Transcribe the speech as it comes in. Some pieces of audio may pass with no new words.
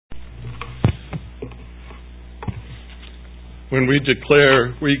when we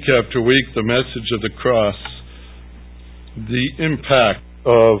declare week after week the message of the cross, the impact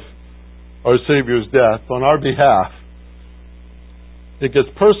of our Savior's death on our behalf, it gets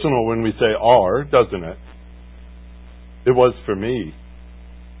personal when we say our, doesn't it? It was for me.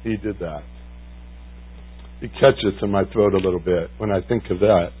 He did that. It catches in my throat a little bit when I think of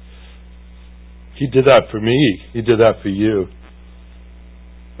that. He did that for me. He did that for you.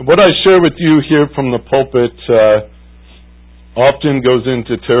 And what I share with you here from the pulpit often goes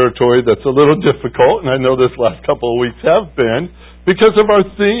into territory that's a little difficult, and I know this last couple of weeks have been, because of our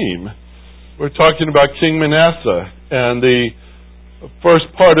theme. We're talking about King Manasseh, and the first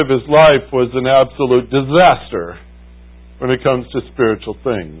part of his life was an absolute disaster when it comes to spiritual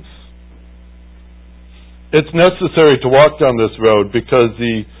things. It's necessary to walk down this road because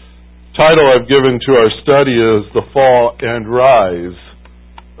the title I've given to our study is The Fall and Rise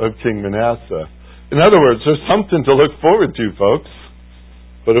of King Manasseh. In other words, there's something to look forward to, folks,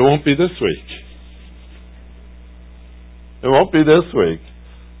 but it won't be this week. It won't be this week.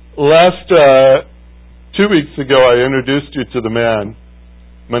 Last 2 weeks ago, I introduced you to the man,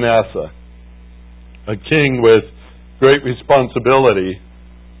 Manasseh, a king with great responsibility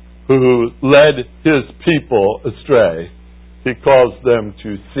who led his people astray. He caused them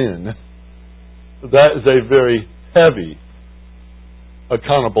to sin. That is a very heavy,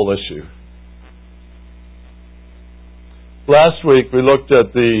 accountable issue. Last week we looked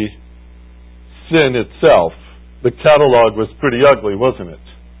at the sin itself. The catalog was pretty ugly, wasn't it?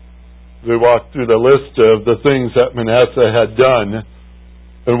 We walked through the list of the things that Manasseh had done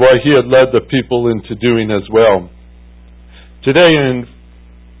and what he had led the people into doing as well. Today in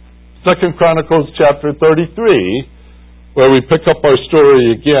 2 Chronicles chapter 33, where we pick up our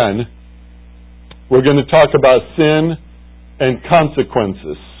story again, we're going to talk about sin and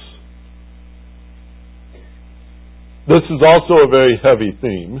consequences. This is also a very heavy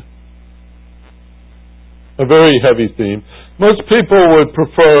theme. A very heavy theme. Most people would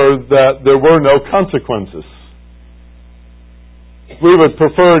prefer that there were no consequences. We would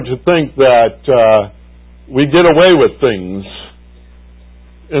prefer to think that we get away with things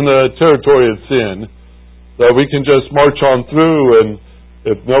in the territory of sin, that we can just march on through, and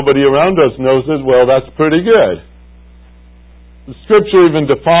if nobody around us knows it, well, that's pretty good. The Scripture even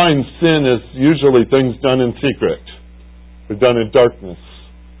defines sin as usually things done in secret, or done in darkness.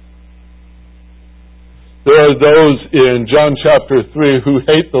 There are those in John chapter 3 who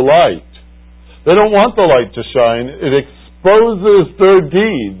hate the light. They don't want the light to shine. It exposes their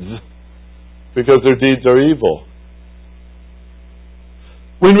deeds because their deeds are evil.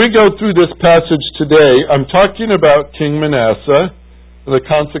 When we go through this passage today, I'm talking about King Manasseh and the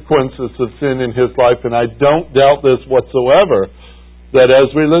consequences of sin in his life, and I don't doubt this whatsoever, that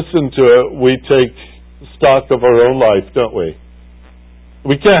as we listen to it, we take stock of our own life, don't we?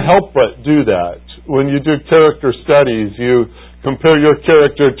 We can't help but do that. When you do character studies, you compare your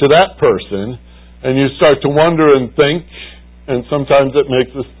character to that person, and you start to wonder and think, and sometimes it makes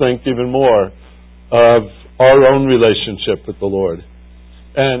us think even more of our own relationship with the Lord.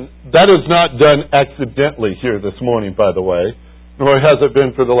 And that is not done accidentally here this morning, by the way, nor has it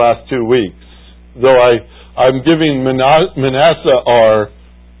been for the last 2 weeks. Though I'm giving Manasseh our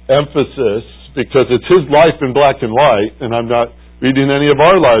emphasis because it's his life in black and white, and I'm not reading any of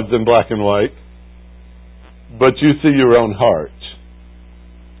our lives in black and white, but you see your own heart.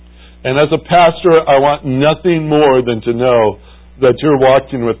 And as a pastor, I want nothing more than to know that you're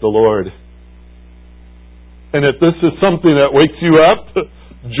walking with the Lord. And if this is something that wakes you up,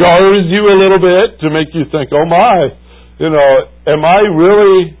 jars you a little bit to make you think, oh my, am I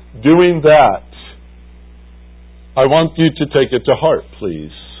really doing that? I want you to take it to heart,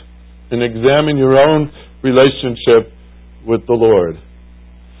 please, and examine your own relationship with the Lord.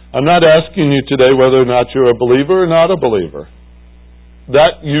 I'm not asking you today whether or not you're a believer or not a believer.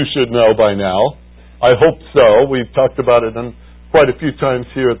 That you should know by now. I hope so. We've talked about it quite a few times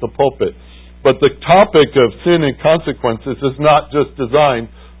here at the pulpit. But the topic of sin and consequences is not just designed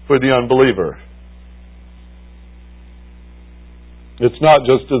for the unbeliever. It's not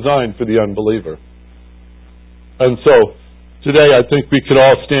just designed for the unbeliever. And so, today I think we could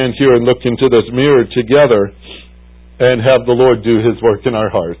all stand here and look into this mirror together and have the Lord do His work in our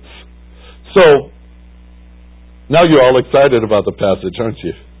hearts. So, now you're all excited about the passage, aren't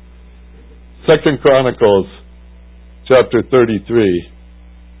you? 2 Chronicles chapter 33.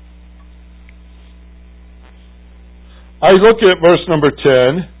 I look at verse number 10.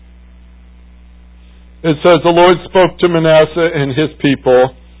 It says, the Lord spoke to Manasseh and his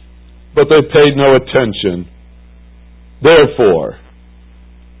people, but they paid no attention. Therefore.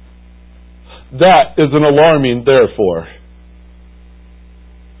 That is an alarming therefore.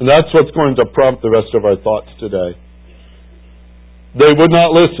 And that's what's going to prompt the rest of our thoughts today. They would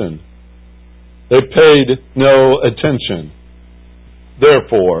not listen. They paid no attention.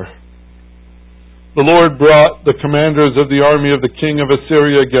 Therefore, the Lord brought the commanders of the army of the king of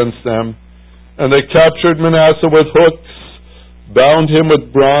Assyria against them, and they captured Manasseh with hooks, bound him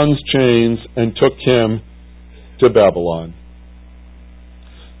with bronze chains, and took him to Babylon.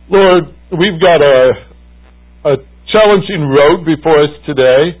 Lord, we've got a challenging road before us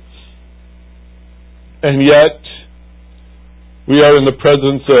today, and yet we are in the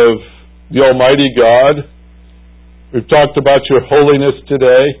presence of the Almighty God. We've talked about your holiness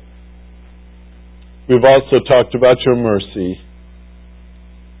today. We've also talked about your mercy.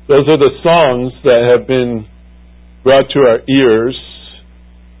 Those are the songs that have been brought to our ears.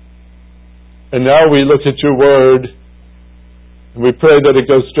 And now we look at your word and we pray that it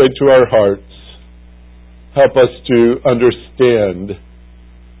goes straight to our hearts. Help us to understand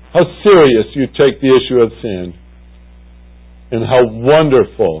how serious you take the issue of sin and how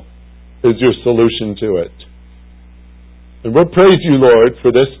wonderful is your solution to it. And we'll praise you, Lord,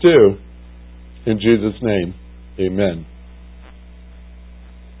 for this too. In Jesus' name, amen.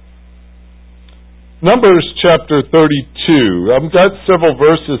 Numbers chapter 32. I've got several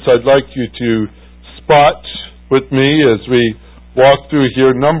verses I'd like you to spot with me as we walk through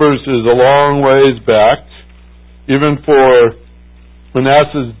here. Numbers is a long ways back. Even for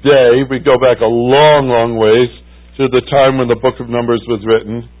Manasseh's day, we go back a long, long ways to the time when the book of Numbers was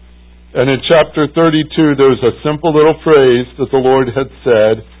written. And in chapter 32, there's a simple little phrase that the Lord had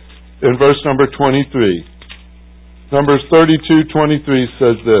said in verse number 23. Numbers 32:23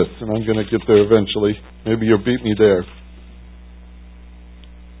 says this, and I'm going to get there eventually. Maybe you'll beat me there.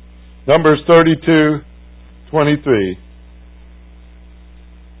 Numbers 32:23.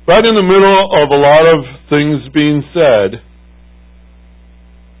 Right in the middle of a lot of things being said,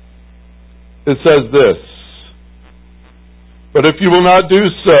 it says this: "But if you will not do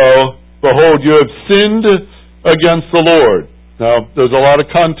so, behold, you have sinned against the Lord." Now, there's a lot of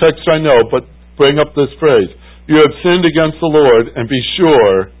context, I know, but bring up this phrase. You have sinned against the Lord, and be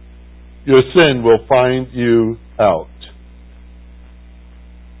sure your sin will find you out.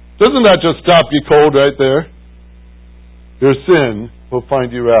 Doesn't that just stop you cold right there? Your sin will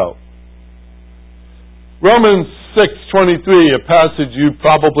find you out. Romans 6:23, a passage you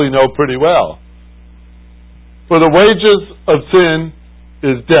probably know pretty well. For the wages of sin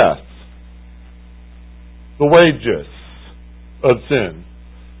is death. The wages of sin.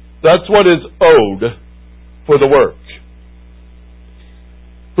 That's what is owed for the work.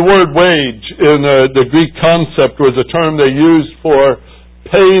 The word wage in the Greek concept was a term they used for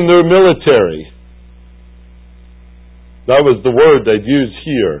paying their military. That was the word they'd use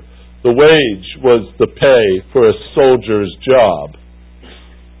here. The wage was the pay for a soldier's job.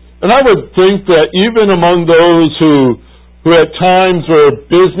 And I would think that even among those who at times were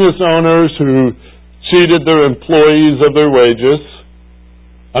business owners who cheated their employees of their wages,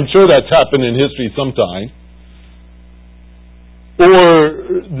 I'm sure that's happened in history sometime, or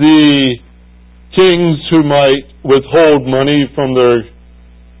the kings who might withhold money from their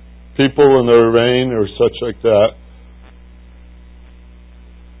people in their reign or such like that,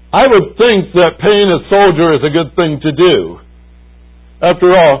 I would think that paying a soldier is a good thing to do.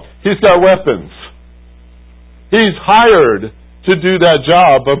 After all, he's got weapons. He's hired to do that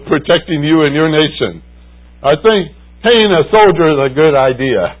job of protecting you and your nation. I think paying a soldier is a good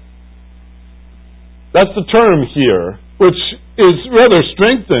idea. That's the term here, which is rather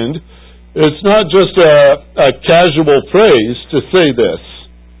strengthened. It's not just a casual phrase to say this.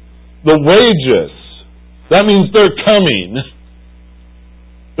 The wages, that means they're coming.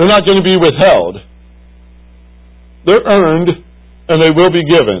 They're not going to be withheld. They're earned, and they will be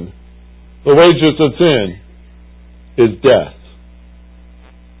given. The wages of sin is death.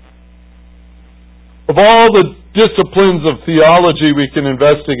 Of all the disciplines of theology we can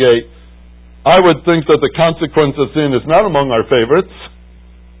investigate, I would think that the consequence of sin is not among our favorites.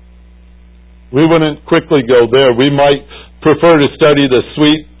 We wouldn't quickly go there. We might prefer to study the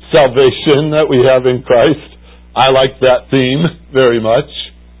sweet salvation that we have in Christ. I like that theme very much.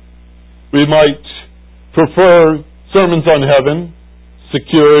 We might prefer sermons on heaven,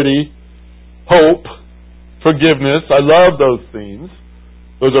 security, hope, forgiveness. I love those themes.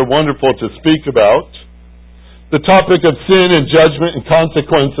 Those are wonderful to speak about. The topic of sin and judgment and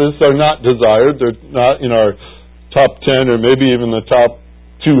consequences are not desired. They're not in our top 10 or maybe even the top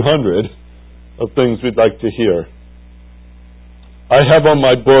 200 of things we'd like to hear. I have on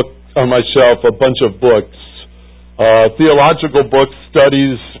my shelf a bunch of books, theological books,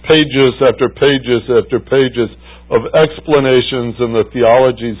 studies, pages after pages after pages of explanations and the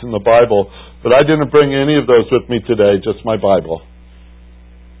theologies in the Bible, but I didn't bring any of those with me today, just my Bible.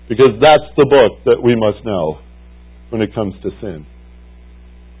 Because that's the book that we must know when it comes to sin.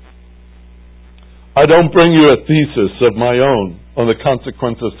 I don't bring you a thesis of my own on the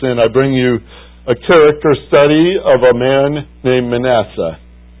consequence of sin. I bring you a character study of a man named Manasseh.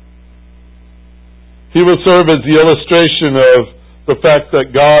 He will serve as the illustration of the fact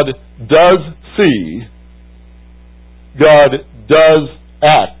that God does see, God does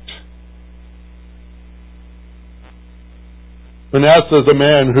act. Manasseh is a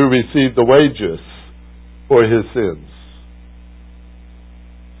man who received the wages for his sins.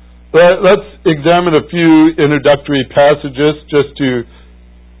 Let's examine a few introductory passages just to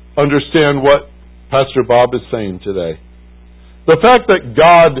understand what Pastor Bob is saying today. The fact that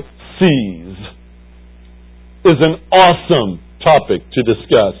God sees is an awesome topic to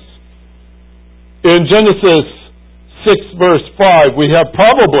discuss. In Genesis 6 verse 5, we have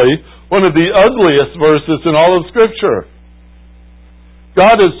probably one of the ugliest verses in all of Scripture.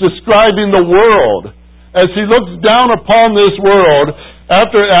 God is describing the world as He looks down upon this world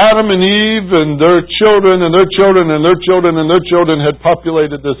after Adam and Eve and their children and their children and their children and their children had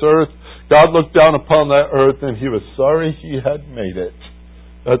populated this earth. God looked down upon that earth and He was sorry He had made it.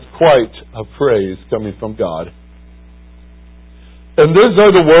 That's quite a phrase coming from God. And these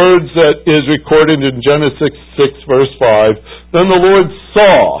are the words that is recorded in Genesis 6 verse 5. Then the Lord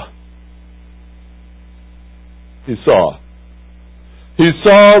saw. He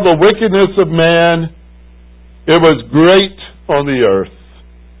saw the wickedness of man. It was great on the earth,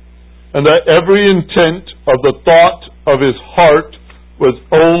 and that every intent of the thought of his heart was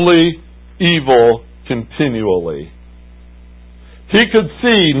only evil continually. He could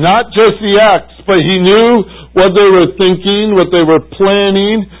see not just the acts, but he knew what they were thinking, what they were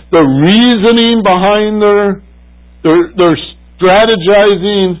planning, the reasoning behind their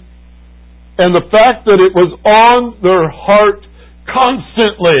strategizing, and the fact that it was on their heart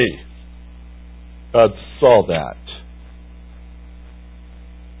constantly. God saw that.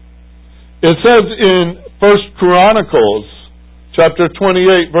 It says in 1 Chronicles chapter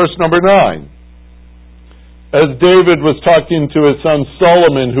 28 verse number 9, as David was talking to his son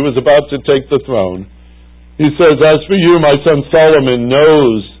Solomon, who was about to take the throne, he says, "As for you, my son Solomon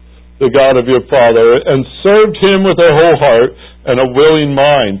knows the God of your father, and served Him with a whole heart and a willing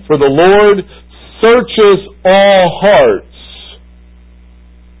mind. For the Lord searches all hearts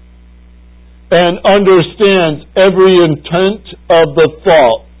and understands every intent of the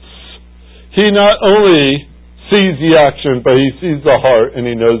thoughts." He not only sees the action, but He sees the heart and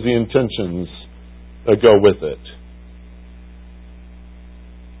He knows the intentions that go with it.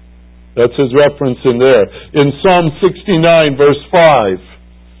 That's His reference in there. In Psalm 69 verse 5,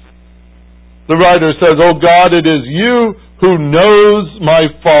 the writer says, "O God, it is You who knows my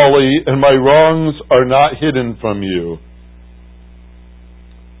folly, and my wrongs are not hidden from You."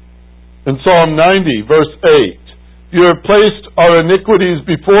 In Psalm 90 verse 8, "You have placed our iniquities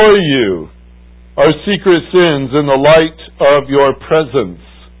before You, our secret sins in the light of Your presence."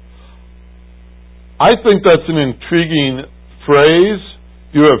 I think that's an intriguing phrase.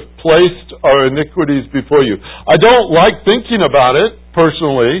 You have placed our iniquities before You. I don't like thinking about it,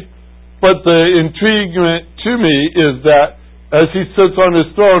 personally, but the intriguement to me is that as He sits on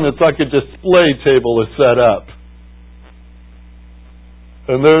His throne, it's like a display table is set up.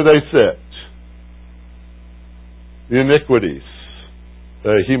 And there they sit. The iniquities,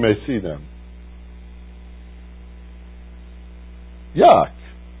 that He may see them. Yuck.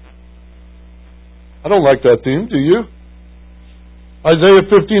 I don't like that theme, do you? Isaiah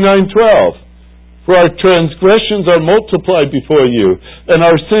 59:12. "For our transgressions are multiplied before You, and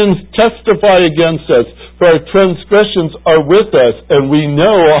our sins testify against us. For our transgressions are with us, and we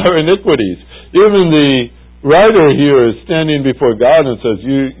know our iniquities." Even the writer here is standing before God and says,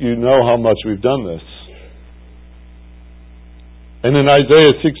 you know how much we've done this. And in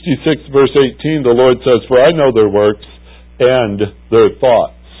Isaiah 66 verse 18, the Lord says, "For I know their works and their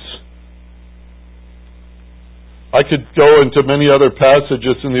thoughts." I could go into many other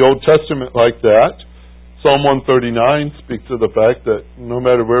passages in the Old Testament like that. Psalm 139 speaks of the fact that no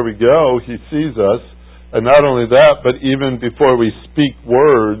matter where we go, He sees us. And not only that, but even before we speak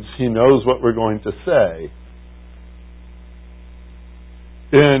words, He knows what we're going to say.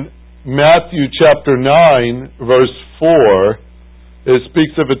 In Matthew chapter 9, verse 4, it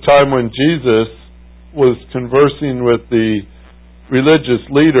speaks of a time when Jesus was conversing with the religious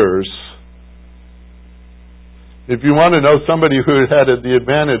leaders. If you want to know somebody who had the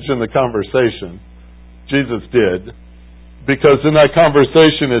advantage in the conversation, Jesus did. Because in that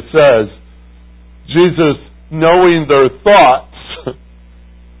conversation it says, Jesus knowing their thoughts,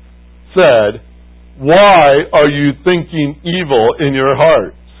 said, "Why are you thinking evil in your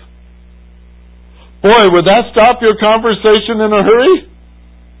hearts?" Boy, would that stop your conversation in a hurry?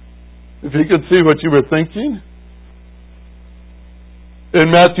 If he could see what you were thinking? In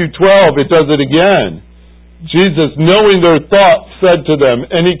Matthew 12, it does it again. Jesus, knowing their thoughts, said to them,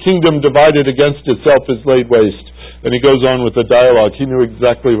 "Any kingdom divided against itself is laid waste." And he goes on with the dialogue. He knew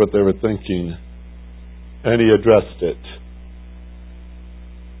exactly what they were thinking. And he addressed it.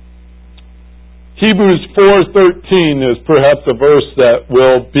 Hebrews 4:13 is perhaps a verse that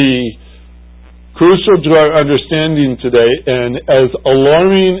will be crucial to our understanding today, and as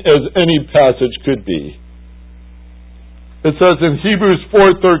alarming as any passage could be. It says in Hebrews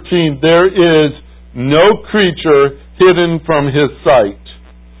 4:13, "There is no creature hidden from his sight,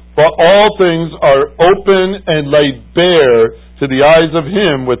 but all things are open and laid bare to the eyes of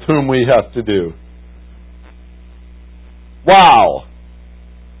him with whom we have to do." Wow!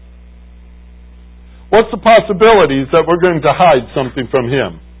 What's the possibilities that we're going to hide something from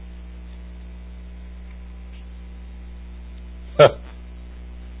him?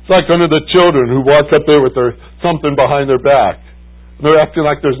 It's like one of the children who walk up there with something behind their back. And they're acting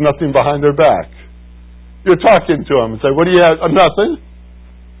like there's nothing behind their back. You're talking to them and say, "What do you have?" "Nothing.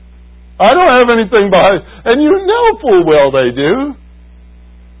 I don't have anything behind." And you know full well they do.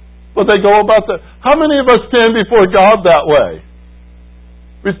 But they go about that. How many of us stand before God that way?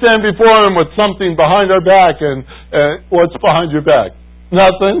 We stand before Him with something behind our back, and what's behind your back?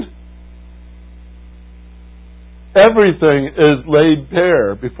 Nothing. Everything is laid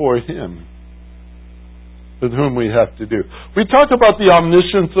bare before Him, with whom we have to do. We talk about the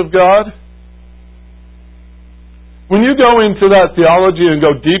omniscience of God. When you go into that theology and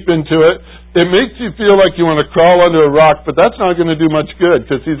go deep into it, it makes you feel like you want to crawl under a rock, but that's not going to do much good,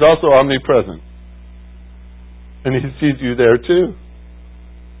 because He's also omnipresent. And He sees you there too.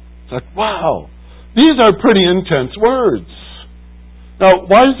 It's like, wow, these are pretty intense words. Now,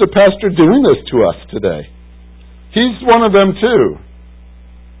 why is the pastor doing this to us today? He's one of them too.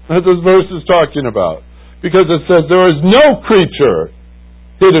 That's what this verse is talking about. Because it says, "There is no creature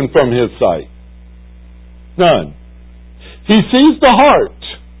hidden from His sight." None. He sees the heart.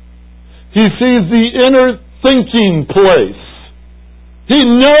 He sees the inner thinking place. He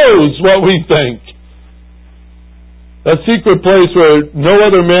knows what we think. That secret place where no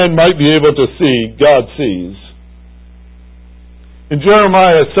other man might be able to see, God sees. In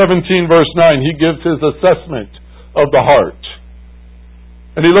Jeremiah 17 verse 9, He gives His assessment of the heart.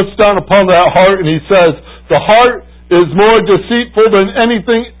 And He looks down upon that heart and He says, "The heart is more deceitful than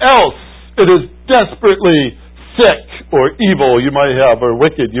anything else. It is desperately sick," or evil you might have, or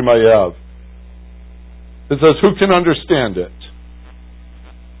wicked you might have. It says, "Who can understand it?"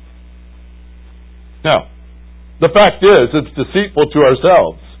 Now, the fact is, it's deceitful to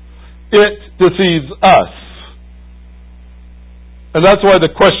ourselves. It deceives us. And that's why the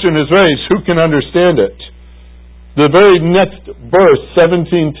question is raised, who can understand it? The very next verse,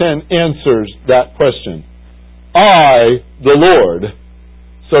 17:10, answers that question. "I, the Lord,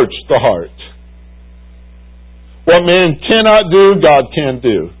 search the heart." What man cannot do, God can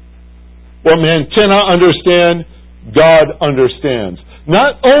do. What man cannot understand, God understands.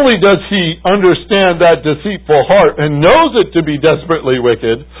 Not only does He understand that deceitful heart and knows it to be desperately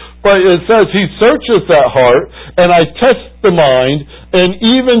wicked, but it says He searches that heart, and I test the mind, and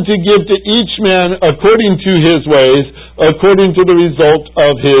even to give to each man according to his ways, according to the result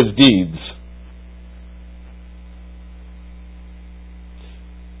of his deeds.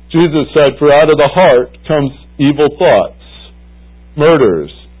 Jesus said, "For out of the heart comes evil thoughts,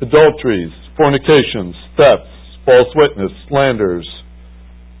 murders, adulteries, fornications, thefts, false witness, slanders.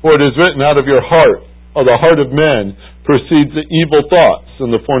 For it is written, out of your heart, of the heart of men, proceeds the evil thoughts,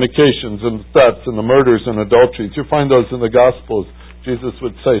 and the fornications, and the thefts, and the murders, and adulteries." You find those in the Gospels. Jesus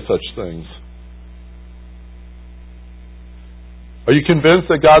would say such things. Are you convinced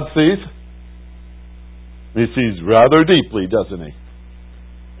that God sees? He sees rather deeply, doesn't He?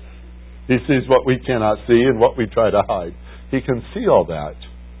 He sees what we cannot see and what we try to hide. He can see all that.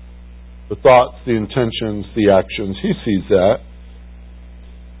 The thoughts, the intentions, the actions. He sees that.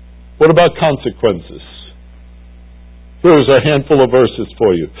 What about consequences? Here's a handful of verses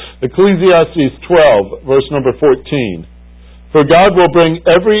for you. Ecclesiastes 12, verse number 14. "For God will bring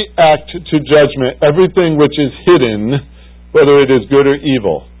every act to judgment, everything which is hidden, whether it is good or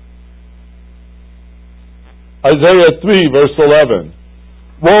evil." Isaiah 3, verse 11.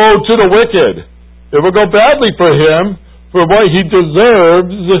 "Woe to the wicked! It will go badly for him, for what he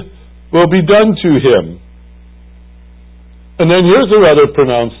deserves will be done to him." And then here's a rather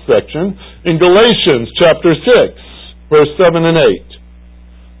pronounced section. In Galatians chapter 6, verse 7 and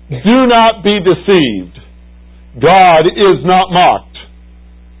 8. Do not be deceived. God is not mocked.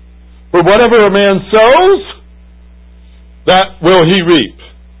 For whatever a man sows, that will he reap.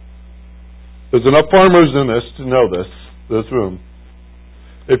 There's enough farmers in this to know this room.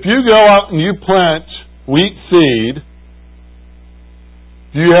 If you go out and you plant wheat seed,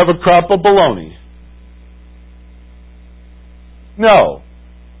 do you have a crop of bologna? No.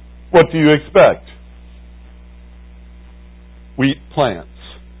 What do you expect? Wheat plants.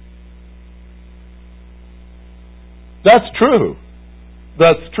 That's true.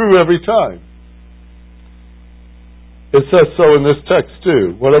 That's true every time. It says so in this text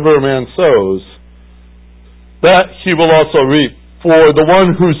too. Whatever a man sows, that he will also reap. For the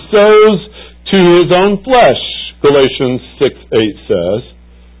one who sows to his own flesh, Galatians 6:8 says,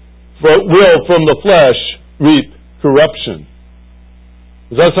 will from the flesh reap corruption.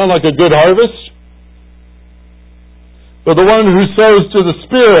 Does that sound like a good harvest? But the one who sows to the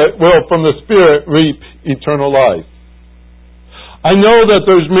Spirit will from the Spirit reap eternal life. I know that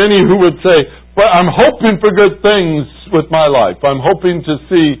there's many who would say, but I'm hoping for good things with my life. I'm hoping to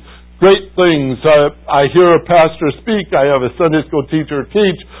see great things. I hear a pastor speak. I have a Sunday school teacher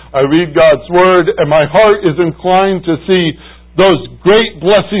teach. I read God's Word, and my heart is inclined to see those great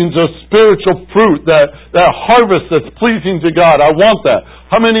blessings of spiritual fruit, that harvest that's pleasing to God. I want that.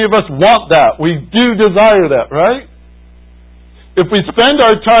 How many of us want that? We do desire that, right? If we spend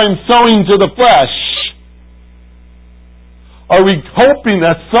our time sowing to the flesh, are we hoping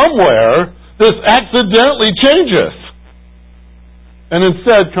that somewhere this accidentally changes and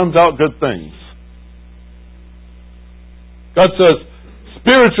instead comes out good things? God says,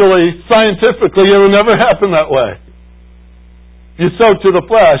 spiritually, scientifically, it will never happen that way. You sow to the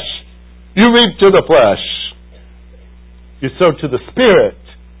flesh, you reap to the flesh. You sow to the Spirit,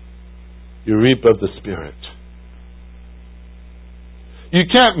 you reap of the Spirit. You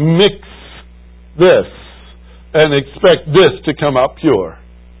can't mix this and expect this to come out pure.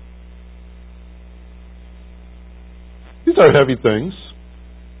 These are heavy things.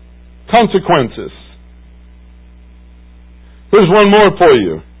 Consequences. Here's one more for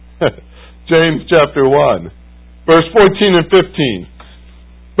you. James chapter 1, verse 14 and 15.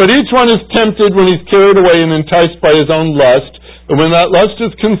 But each one is tempted when he's carried away and enticed by his own lust. And when that lust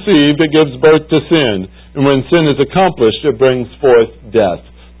is conceived, it gives birth to sin. And when sin is accomplished, it brings forth death.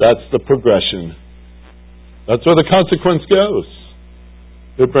 That's the progression. That's where the consequence goes.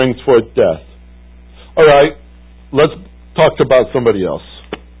 It brings forth death. All right, let's talk about somebody else.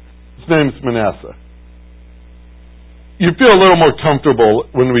 His name's Manasseh. You feel a little more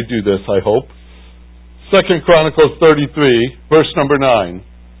comfortable when we do this, I hope. 2 Chronicles 33, verse number 9.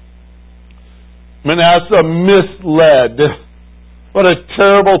 Manasseh misled. What a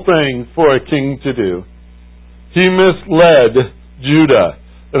terrible thing for a king to do. He misled Judah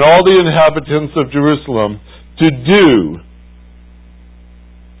and all the inhabitants of Jerusalem to do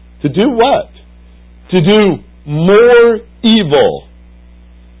what? To do more evil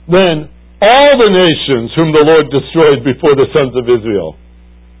than all the nations whom the Lord destroyed before the sons of Israel.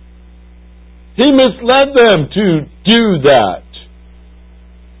 He misled them to do that.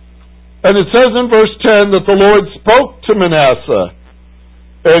 And it says in verse 10 that the Lord spoke to Manasseh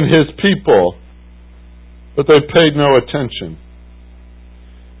and his people, but they paid no attention.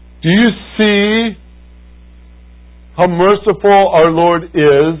 Do you see how merciful our Lord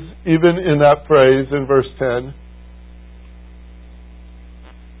is, even in that phrase in verse 10?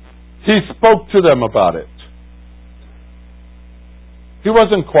 He spoke to them about it. He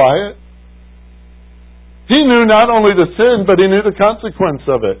wasn't quiet. He knew not only the sin, but he knew the consequence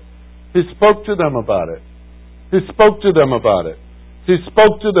of it. He spoke to them about it. He spoke to them about it. He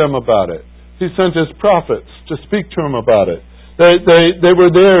spoke to them about it. He sent his prophets to speak to him about it. They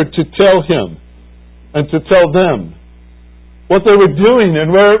were there to tell him and to tell them what they were doing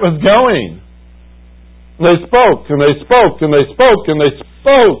and where it was going. And they spoke, and they spoke, and they spoke, and they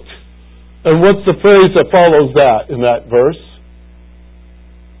spoke. And what's the phrase that follows that in that verse?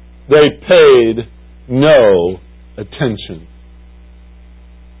 They paid no attention.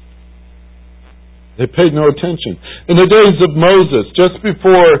 They paid no attention. In the days of Moses, just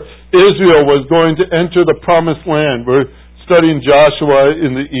before Israel was going to enter the promised land, we're studying Joshua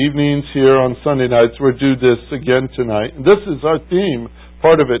in the evenings here on Sunday nights. We'll do this again tonight. And this is our theme,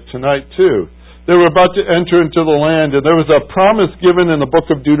 part of it tonight too. They were about to enter into the land, and there was a promise given in the book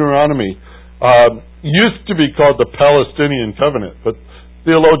of Deuteronomy. Used to be called the Palestinian covenant, but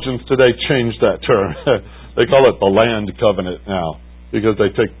theologians today changed that term. They call it the land covenant now, because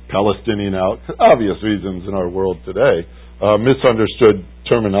they take Palestinian out. Obvious reasons in our world today. Misunderstood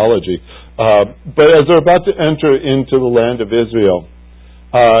terminology. But as they're about to enter into the land of Israel,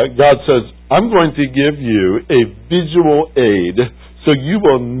 God says, I'm going to give you a visual aid so you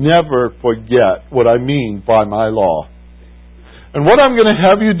will never forget what I mean by my law. And what I'm going to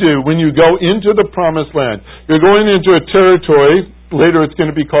have you do when you go into the promised land, you're going into a territory, later it's going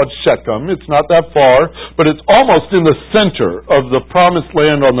to be called Shechem. It's not that far, but it's almost in the center of the promised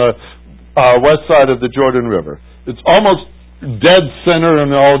land on the west side of the Jordan River. It's almost dead center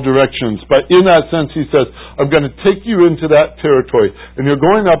in all directions. But in that sense, he says, I'm going to take you into that territory. And you're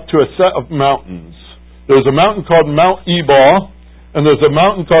going up to a set of mountains. There's a mountain called Mount Ebal, and there's a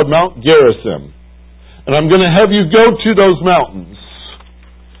mountain called Mount Gerizim. And I'm going to have you go to those mountains.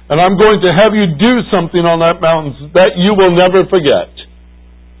 And I'm going to have you do something on that mountain that you will never forget.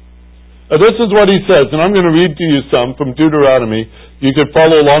 This is what he says, and I'm going to read to you some from Deuteronomy. You could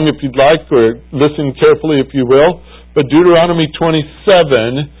follow along if you'd like, or listen carefully if you will. But Deuteronomy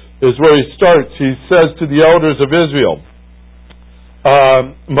 27 is where he starts. He says to the elders of Israel,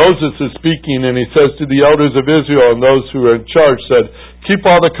 Moses is speaking, and he says to the elders of Israel and those who are in charge, said, keep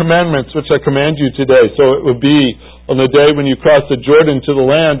all the commandments which I command you today. So it will be on the day when you cross the Jordan to the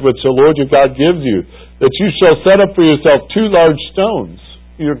land which the Lord your God gives you, that you shall set up for yourself 2 large stones.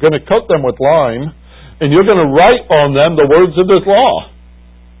 You're going to coat them with lime, and you're going to write on them the words of this law.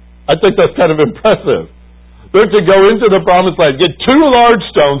 I think that's kind of impressive. They're to go into the promised land, get 2 large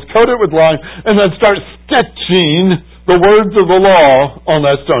stones, coat it with lime, and then start sketching the words of the law on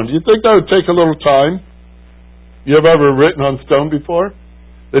that stone. Do you think that would take a little time? You have ever written on stone before?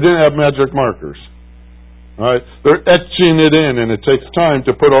 They didn't have magic markers. All right? They're etching it in, and it takes time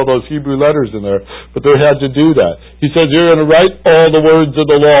to put all those Hebrew letters in there, but they had to do that. He says, you're going to write all the words of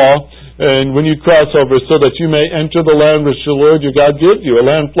the law, and when you cross over, so that you may enter the land which the Lord your God gives you, a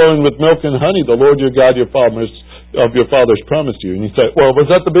land flowing with milk and honey, the Lord your God your fathers promised you. And you say, well, was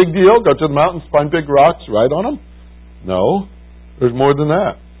that the big deal? Go to the mountains, find big rocks, write on them? No, there's more than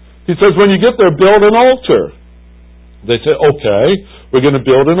that. He says, when you get there, build an altar. They say, okay, we're going to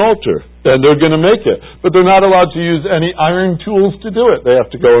build an altar. And they're going to make it. But they're not allowed to use any iron tools to do it. They have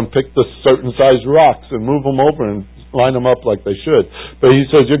to go and pick the certain size rocks and move them over and line them up like they should. But he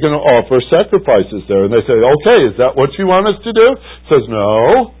says, you're going to offer sacrifices there. And they say, okay, is that what you want us to do? He says,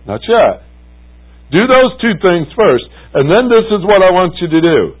 no, not yet. Do those 2 things first. And then this is what I want you to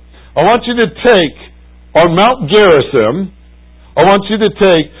do. I want you to take, on Mount Gerizim, I want you to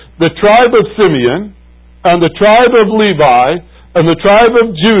take the tribe of Simeon, and the tribe of Levi, and the tribe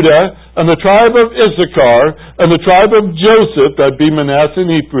of Judah, and the tribe of Issachar, and the tribe of Joseph, that'd be Manasseh and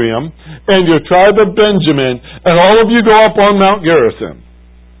Ephraim, and your tribe of Benjamin, and all of you go up on Mount Gerizim.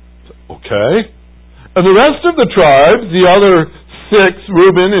 Okay. And the rest of the tribes, the other 6,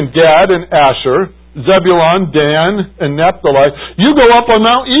 Reuben and Gad and Asher, Zebulun, Dan, and Naphtali, you go up on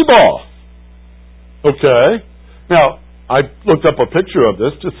Mount Ebal. Okay. Now, I looked up a picture of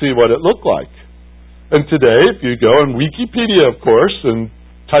this to see what it looked like. And today, if you go on Wikipedia, of course, and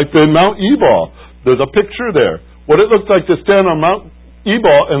type in Mount Ebal, there's a picture there. What it looks like to stand on Mount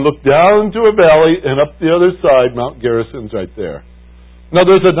Ebal and look down to a valley, and up the other side, Mount Gerizim's right there. Now,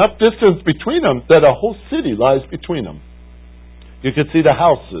 there's enough distance between them that a whole city lies between them. You can see the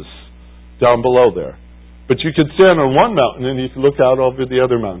houses down below there. But you can stand on one mountain, and you can look out over the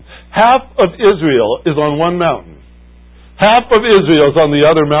other mountain. Half of Israel is on one mountain. Half of Israel is on the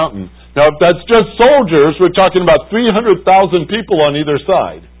other mountain. Now, if that's just soldiers, we're talking about 300,000 people on either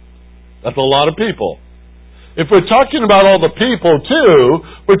side. That's a lot of people. If we're talking about all the people, too,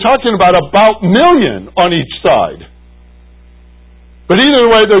 we're talking about 1 million on each side. But either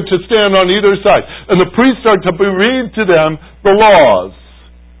way, they're to stand on either side. And the priests are to read to them the laws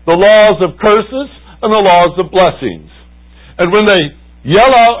of curses and the laws of blessings. And when they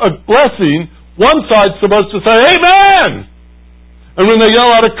yell out a blessing, one side's supposed to say, Amen! And when they yell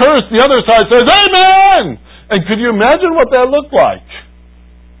out a curse, the other side says, Amen! And could you imagine what that looked like?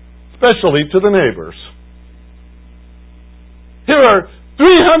 Especially to the neighbors. Here are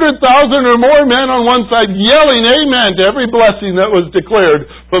 300,000 or more men on one side yelling Amen to every blessing that was declared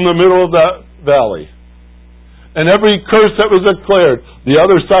from the middle of that valley. And every curse that was declared, the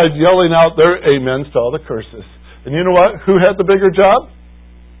other side yelling out their amens to all the curses. And you know what? Who had the bigger job?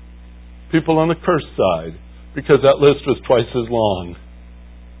 People on the curse side. Because that list was twice as long.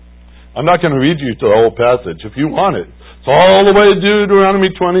 I'm not going to read you the whole passage. If you want it, it's all the way to Deuteronomy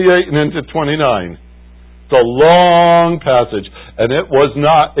 28 and into 29. It's a long passage, and it was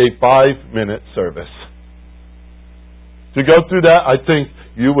not a 5-minute service. To go through that, I think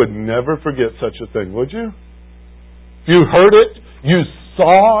you would never forget such a thing, would you? If you heard it, you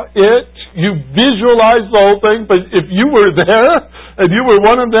saw it, You visualize the whole thing, but if you were there and you were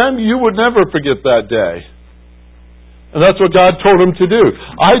one of them, you would never forget that day. And that's what God told him to do.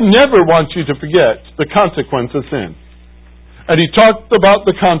 I never want you to forget the consequence of sin. And he talked about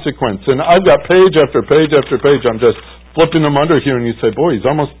the consequence. And I've got page after page after page. I'm just flipping them under here, and you say, boy, he's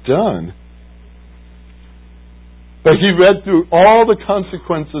almost done. But he read through all the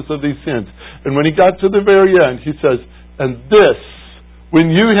consequences of these sins. And when he got to the very end, he says, and this,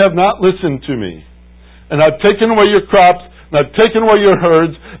 when you have not listened to me, and I've taken away your crops, and I've taken away your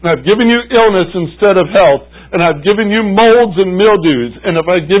herds, and I've given you illness instead of health, and I've given you molds and mildews, and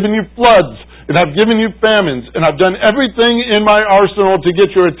I've given you floods, and I've given you famines, and I've done everything in my arsenal to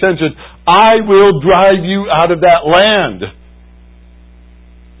get your attention, I will drive you out of that land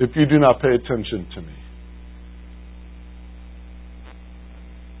if you do not pay attention to me.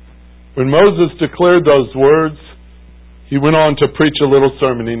 When Moses declared those words, he went on to preach a little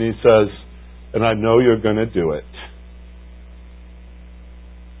sermon, and he says, and I know you're going to do it.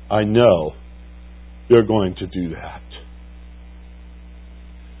 I know you're going to do that.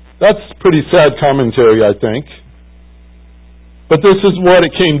 That's pretty sad commentary, I think. But this is what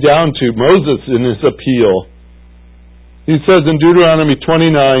it came down to. Moses in his appeal. He says in Deuteronomy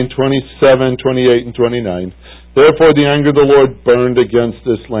 29, 27, 28, and 29, therefore the anger of the Lord burned against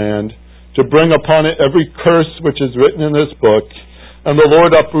this land, to bring upon it every curse which is written in this book. And the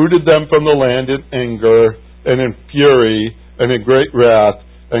Lord uprooted them from the land in anger, and in fury, and in great wrath,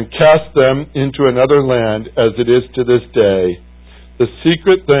 and cast them into another land, as it is to this day. The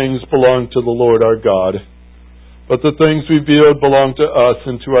secret things belong to the Lord our God, but the things revealed belong to us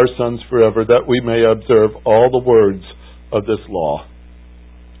and to our sons forever, that we may observe all the words of this law.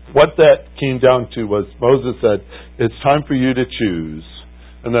 What that came down to was Moses said, it's time for you to choose.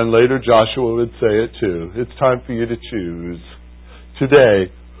 And then later Joshua would say it too. It's time for you to choose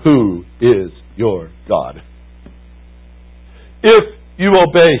today who is your God. If you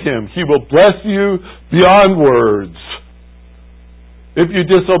obey him, he will bless you beyond words. If you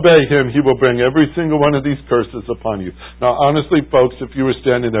disobey him, he will bring every single one of these curses upon you. Now, honestly, folks, if you were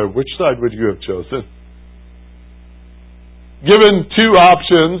standing there, which side would you have chosen? Given two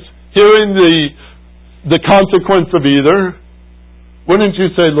options, hearing the consequence of either, wouldn't you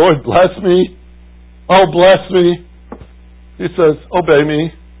say, Lord, bless me? Oh, bless me. He says, obey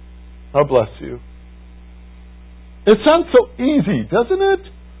me. I'll bless you. It sounds so easy, doesn't it?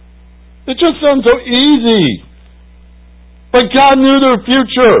 It just sounds so easy. But God knew their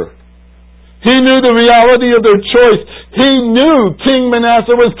future. He knew the reality of their choice. He knew King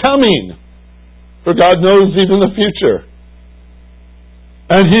Manasseh was coming. For God knows even the future.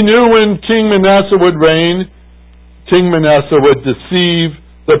 And he knew when King Manasseh would reign, King Manasseh would deceive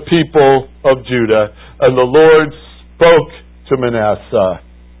the people of Judah. And the Lord spoke to Manasseh.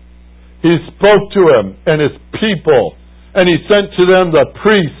 He spoke to him and his people. And he sent to them the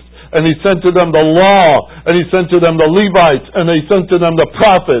priests. And he sent to them the law. And he sent to them the Levites. And he sent to them the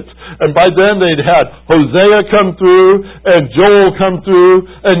prophets. And by then they'd had Hosea come through. And Joel come through.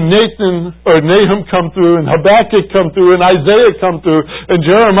 And Nahum come through. And Habakkuk come through. And Isaiah come through. And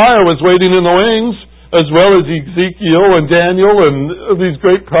Jeremiah was waiting in the wings, as well as Ezekiel and Daniel and these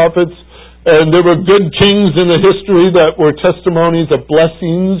great prophets. And there were good kings in the history that were testimonies of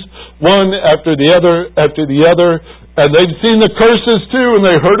blessings, one after the other after the other. And they'd seen the curses too, and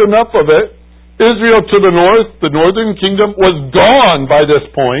they heard enough of it. Israel to the north, the northern kingdom, was gone by this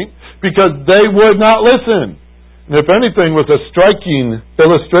point because they would not listen. And if anything was a striking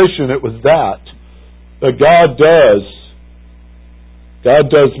illustration, it was that God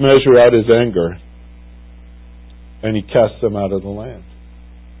does measure out his anger. And he cast them out of the land.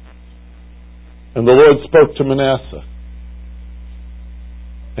 And the Lord spoke to Manasseh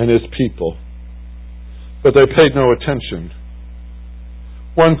and his people, but they paid no attention.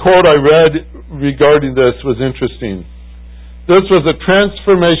 One quote I read regarding this was interesting. This was a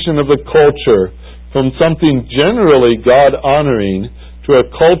transformation of the culture from something generally God-honoring to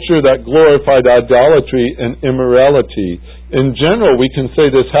a culture that glorified idolatry and immorality. In general, we can say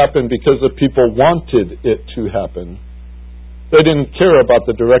this happened because the people wanted it to happen. They didn't care about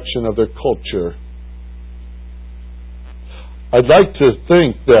the direction of their culture. I'd like to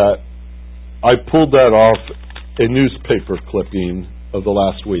think that I pulled that off a newspaper clipping of the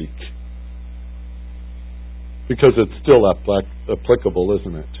last week. Because it's still applicable,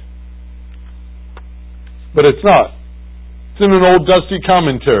 isn't it? But it's not. It's in an old dusty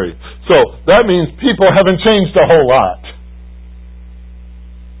commentary. So that means people haven't changed a whole lot.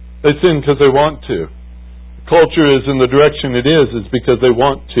 They sin because they want to. culture is in the direction it is because they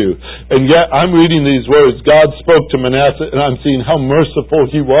want to. And yet, I'm reading these words. God spoke to Manasseh, and I'm seeing how merciful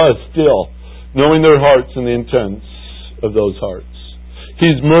He was still, knowing their hearts and the intents of those hearts.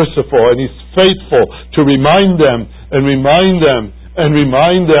 He's merciful, and He's faithful to remind them and remind them and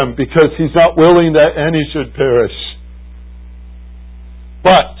remind them, because He's not willing that any should perish.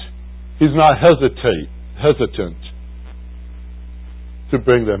 But He's not hesitant to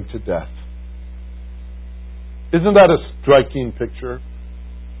bring them to death. Isn't that a striking picture?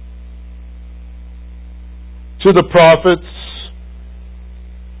 To the prophets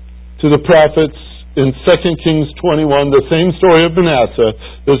in 2 Kings 21, the same story of Manasseh,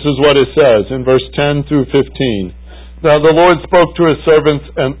 this is what it says in verse 10 through 15. Now the Lord spoke to His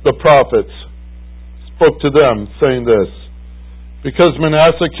servants and the prophets, spoke to them, saying this: Because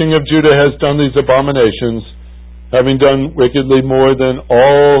Manasseh king of Judah has done these abominations, having done wickedly more than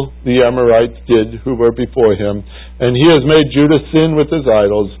all the Amorites did who were before him, and he has made Judah sin with his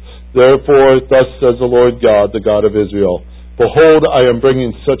idols, therefore thus says the Lord God, the God of Israel, Behold, I am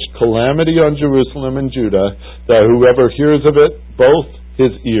bringing such calamity on Jerusalem and Judah, that whoever hears of it, both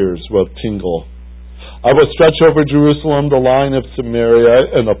his ears will tingle. I will stretch over Jerusalem the line of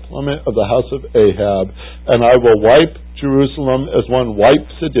Samaria and the plummet of the house of Ahab, and I will wipe Jerusalem as one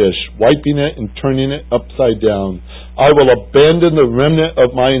wipes a dish, wiping it and turning it upside down. I will abandon the remnant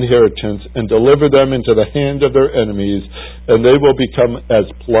of my inheritance and deliver them into the hand of their enemies, and they will become as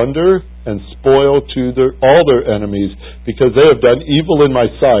plunder and spoil to all their enemies, because they have done evil in my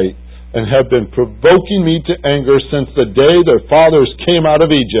sight and have been provoking me to anger since the day their fathers came out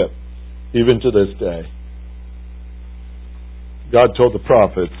of Egypt, even to this day. God told the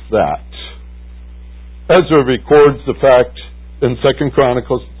prophets that. Ezra records the fact in 2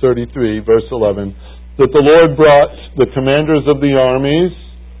 Chronicles 33, verse 11, that the Lord brought the commanders of the armies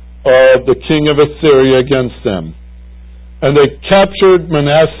of the king of Assyria against them. And they captured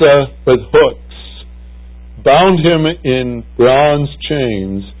Manasseh with hooks, bound him in bronze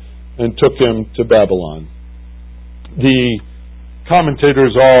chains, and took him to Babylon. The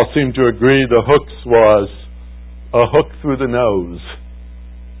commentators all seem to agree the hooks was a hook through the nose.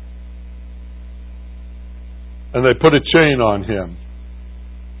 And they put a chain on him.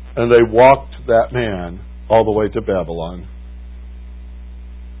 And they walked that man all the way to Babylon.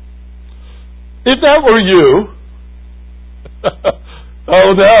 If that were you, oh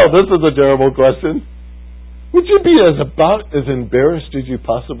no, this is a terrible question. Would you be about as embarrassed as you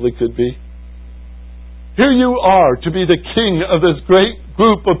possibly could be? Here you are to be the king of this great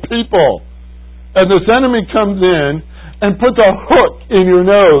group of people. And this enemy comes in and puts a hook in your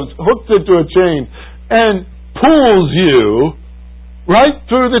nose, hooks it to a chain, and pulls you right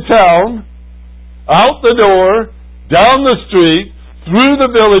through the town, out the door, down the street, through the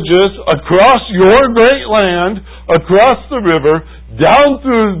villages, across your great land, across the river, down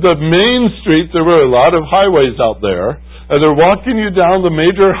through the main streets. There were a lot of highways out there, and they're walking you down the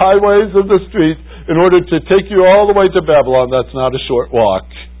major highways of the streets in order to take you all the way to Babylon. That's not a short walk.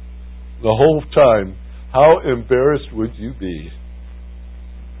 The whole time, how embarrassed would you be?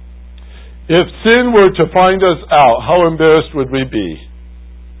 If sin were to find us out, how embarrassed would we be?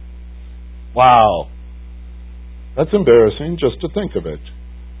 Wow. That's embarrassing just to think of it.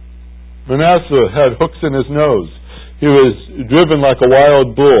 Manasseh had hooks in his nose. He was driven like a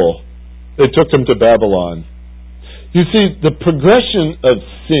wild bull. They took him to Babylon. You see, the progression of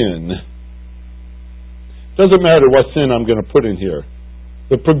sin, doesn't matter what sin I'm going to put in here.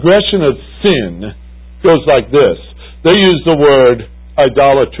 The progression of sin goes like this. They use the word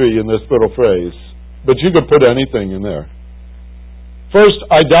idolatry in this little phrase, but you could put anything in there. First,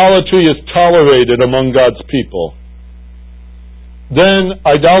 idolatry is tolerated among God's people. Then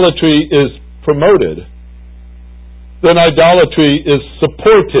idolatry is promoted. Then idolatry is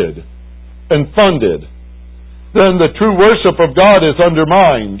supported and funded. Then the true worship of God is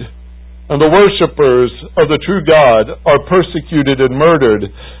undermined, and the worshipers of the true God are persecuted and murdered,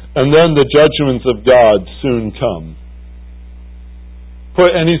 and then the judgments of God soon come.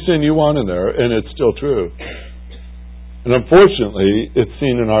 Put any sin you want in there, and it's still true. And unfortunately, it's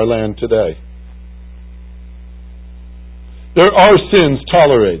seen in our land today. There are sins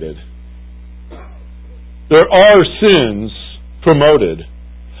tolerated. There are sins promoted.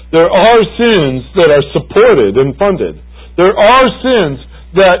 There are sins that are supported and funded. There are sins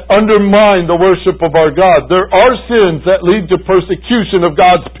that undermine the worship of our God. There are sins that lead to persecution of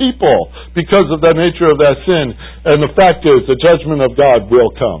God's people because of the nature of that sin. And the fact is, the judgment of God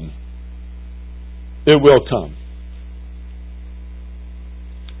will come. It will come.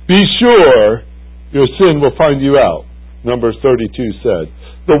 Be sure your sin will find you out. Numbers 32 said,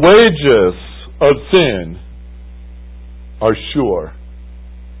 the wages of sin are sure.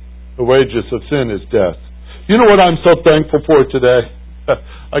 The wages of sin is death. You know what I'm so thankful for today?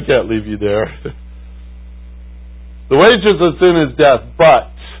 I can't leave you there. The wages of sin is death,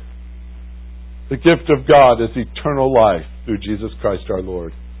 but the gift of God is eternal life through Jesus Christ our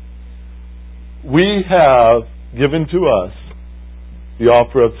Lord. We have given to us the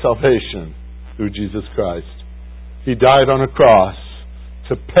offer of salvation through Jesus Christ. He died on a cross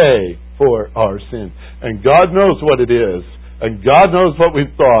to pay for our sin. And God knows what it is. And God knows what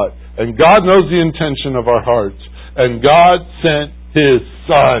we've thought. And God knows the intention of our hearts. And God sent His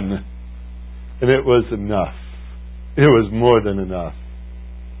Son. And it was enough. It was more than enough.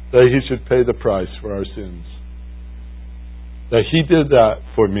 That He should pay the price for our sins. That He did that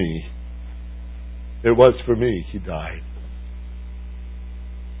for me. It was for me He died.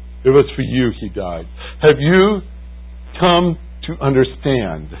 It was for you He died. Have you come to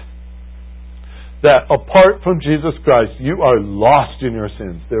understand that apart from Jesus Christ, you are lost in your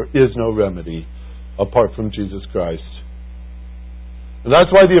sins? There is no remedy apart from Jesus Christ. And that's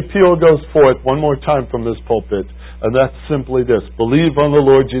why the appeal goes forth one more time from this pulpit, and that's simply this: believe on the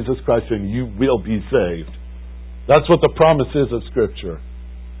Lord Jesus Christ and you will be saved. That's what the promise is of Scripture.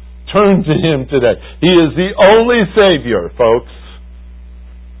 Turn to Him today. He is the only Savior, folks.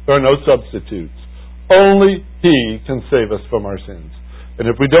 There are no substitutes. Only He can save us from our sins. And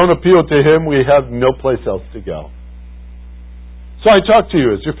if we don't appeal to Him, we have no place else to go. So I talk to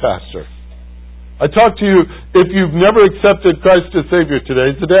you as your pastor. I talk to you, if you've never accepted Christ as Savior,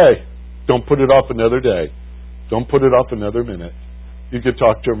 today's the day. Don't put it off another day. Don't put it off another minute. You could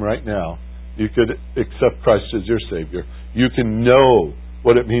talk to Him right now. You could accept Christ as your Savior. You can know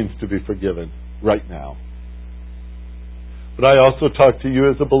what it means to be forgiven right now. But I also talk to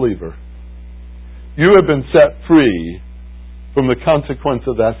you as a believer. You have been set free from the consequence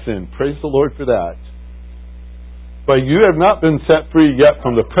of that sin. Praise the Lord for that. But you have not been set free yet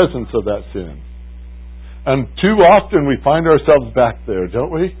from the presence of that sin. And too often we find ourselves back there,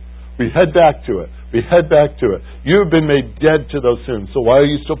 don't we? We head back to it. We head back to it. You have been made dead to those sins, so why are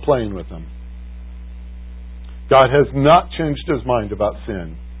you still playing with them? God has not changed His mind about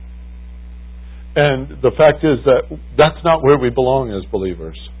sin. And the fact is that that's not where we belong as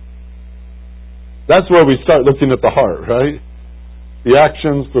believers. That's where we start looking at the heart, right? The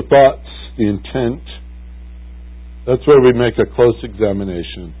actions, the thoughts, the intent. That's where we make a close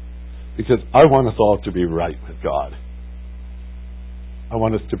examination. Because I want us all to be right with God. I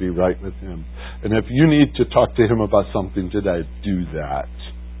want us to be right with Him. And if you need to talk to Him about something today, do that.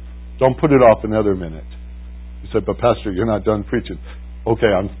 Don't put it off another minute. You said, but Pastor, you're not done preaching. Okay,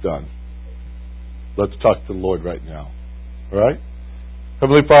 I'm done. Let's talk to the Lord right now. All right?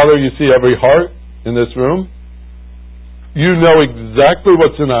 Heavenly Father, you see every heart in this room. You know exactly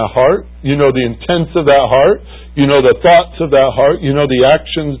what's in that heart. You know the intents of that heart. You know the thoughts of that heart. You know the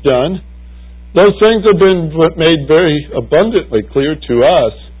actions done. Those things have been made very abundantly clear to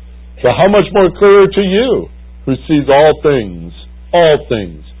us. But how much more clearer to you, who sees all things? All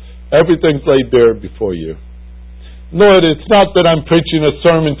things. Everything's laid bare before you. Lord, it's not that I'm preaching a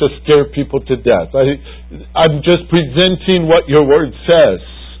sermon to scare people to death. I'm just presenting what your word says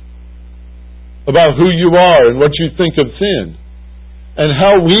about who you are and what you think of sin. And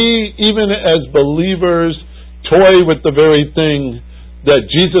how we, even as believers, toy with the very thing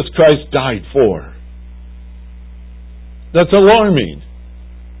that Jesus Christ died for. That's alarming.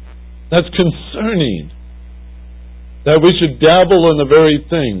 That's concerning. That we should dabble in the very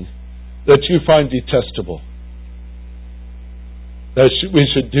thing that you find detestable. That we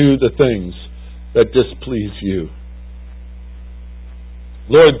should do the things that displease you.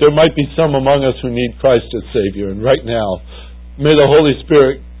 Lord, there might be some among us who need Christ as Savior, and right now, may the Holy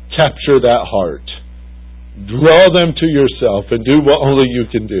Spirit capture that heart. Draw them to yourself and do what only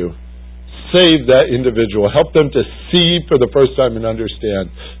you can do. Save that individual. Help them to see for the first time and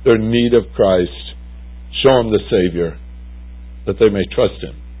understand their need of Christ. Show them the Savior, that they may trust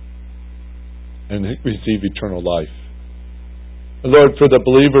Him and receive eternal life. And Lord, for the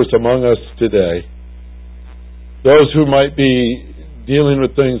believers among us today, those who might be dealing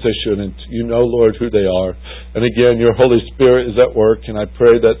with things they shouldn't, you know, Lord, who they are. And again, your Holy Spirit is at work, and I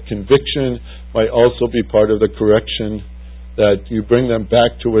pray that conviction might also be part of the correction, that you bring them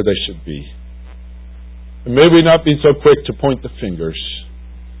back to where they should be. And may we not be so quick to point the fingers,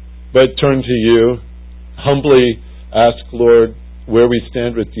 but turn to you, humbly ask, Lord, where we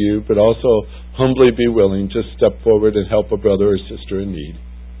stand with you, but also humbly be willing to step forward and help a brother or sister in need.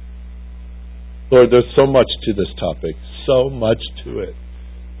 Lord, there's so much to this topic, so much to it.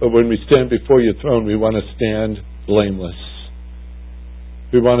 But when we stand before your throne, we want to stand blameless.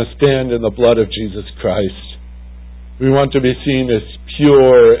 We want to stand in the blood of Jesus Christ. We want to be seen as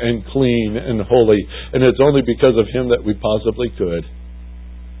pure and clean and holy, and it's only because of Him that we possibly could.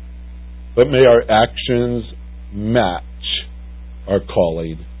 But may our actions match our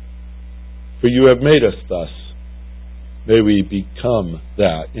calling. For you have made us thus. May we become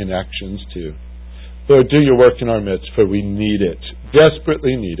that in actions too. Lord, do your work in our midst, for we need it,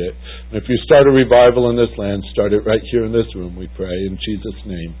 desperately need it. And if you start a revival in this land, start it right here in this room, we pray. In Jesus'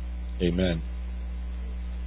 name, amen.